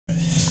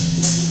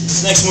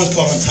This next one's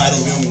called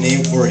Untitled. We don't have a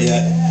name for it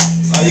yet.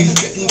 You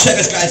can check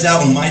us guys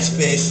out on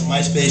MySpace/Alt,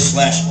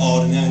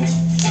 and then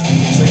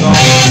it's like all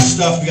this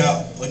stuff. We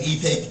got an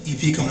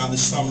EP coming out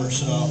this summer,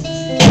 so.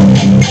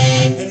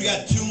 And we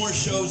got 2 more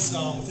shows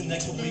within the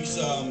next couple weeks.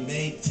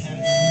 May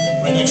 10th,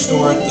 right next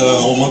door at the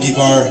old Monkey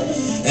Bar,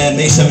 and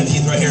May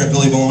 17th right here at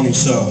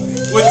Baloneys. So.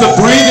 With the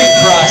breathing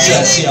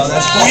process, yo,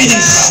 that's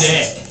breathing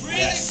sick.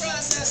 Breathing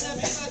process,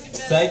 happy fucking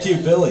man. Thank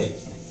you, Billy.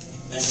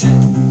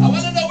 I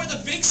want to know where the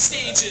big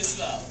stage is,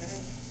 though.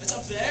 It's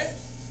up there?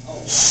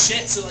 Oh,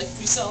 shit. So, like, if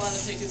we sell a lot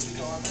of tickets, we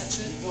go on that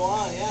shit? We go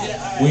on, yeah. Yeah,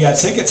 all right. We got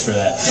tickets for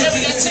that. Yeah,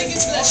 we got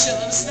tickets for that shit.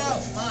 Let us know.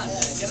 Come on, man.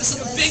 Get us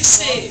on the big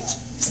stage. Get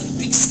us on the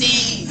big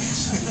stage.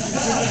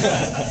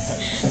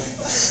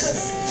 All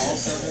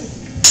 7.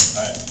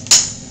 All right.